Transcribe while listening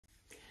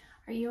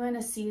Are you in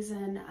a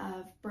season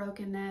of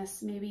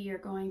brokenness? Maybe you're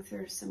going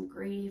through some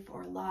grief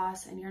or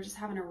loss and you're just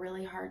having a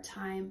really hard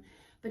time,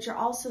 but you're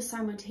also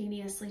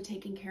simultaneously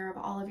taking care of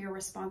all of your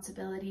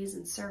responsibilities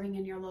and serving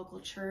in your local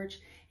church,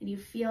 and you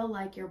feel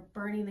like you're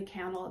burning the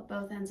candle at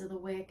both ends of the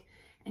wick,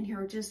 and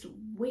you're just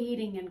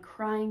waiting and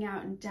crying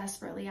out and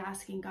desperately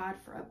asking God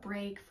for a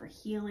break, for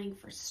healing,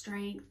 for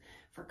strength,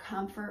 for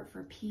comfort,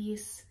 for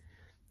peace.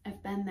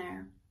 I've been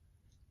there.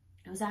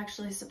 I was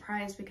actually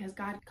surprised because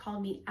God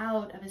called me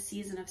out of a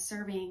season of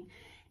serving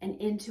and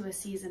into a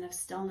season of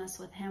stillness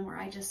with him, where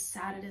I just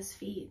sat at his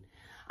feet.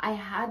 I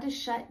had to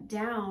shut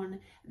down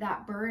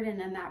that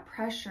burden and that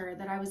pressure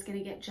that I was going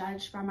to get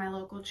judged by my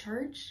local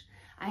church.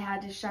 I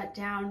had to shut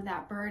down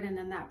that burden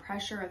and that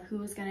pressure of who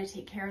was going to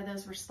take care of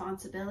those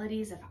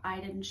responsibilities if I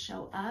didn't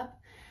show up.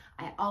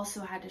 I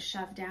also had to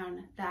shove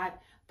down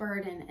that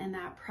burden and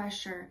that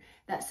pressure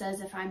that says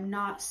if I'm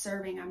not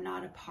serving, I'm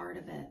not a part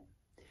of it.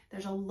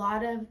 There's a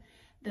lot of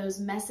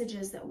those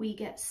messages that we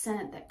get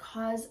sent that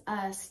cause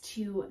us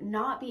to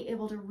not be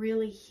able to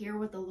really hear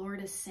what the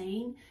Lord is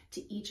saying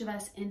to each of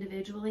us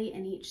individually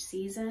in each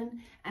season.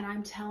 And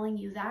I'm telling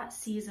you, that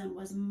season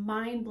was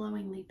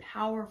mind-blowingly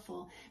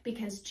powerful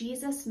because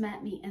Jesus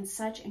met me in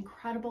such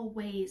incredible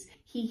ways.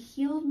 He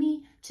healed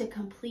me to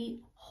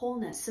complete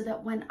wholeness so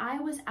that when I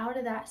was out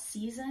of that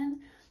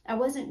season, I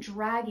wasn't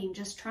dragging,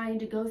 just trying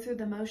to go through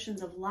the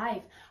motions of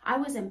life. I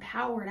was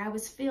empowered, I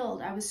was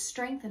filled, I was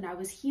strengthened, I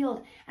was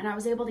healed, and I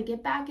was able to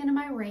get back into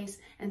my race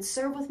and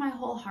serve with my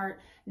whole heart,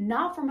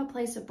 not from a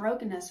place of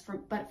brokenness,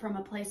 but from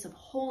a place of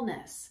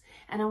wholeness.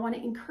 And I want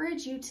to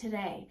encourage you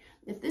today,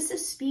 if this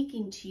is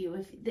speaking to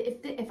you,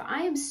 if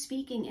I am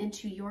speaking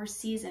into your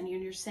season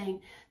and you're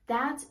saying,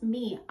 that's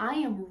me, I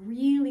am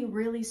really,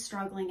 really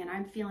struggling and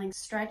I'm feeling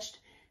stretched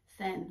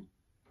thin,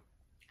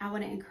 I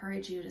want to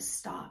encourage you to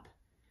stop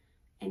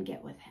and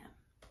get with him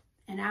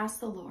and ask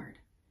the Lord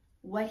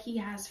what he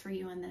has for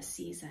you in this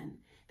season,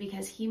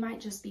 because he might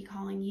just be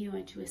calling you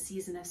into a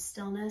season of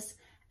stillness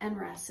and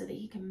rest so that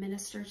he can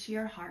minister to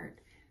your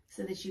heart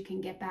so that you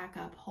can get back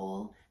up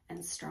whole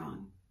and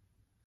strong.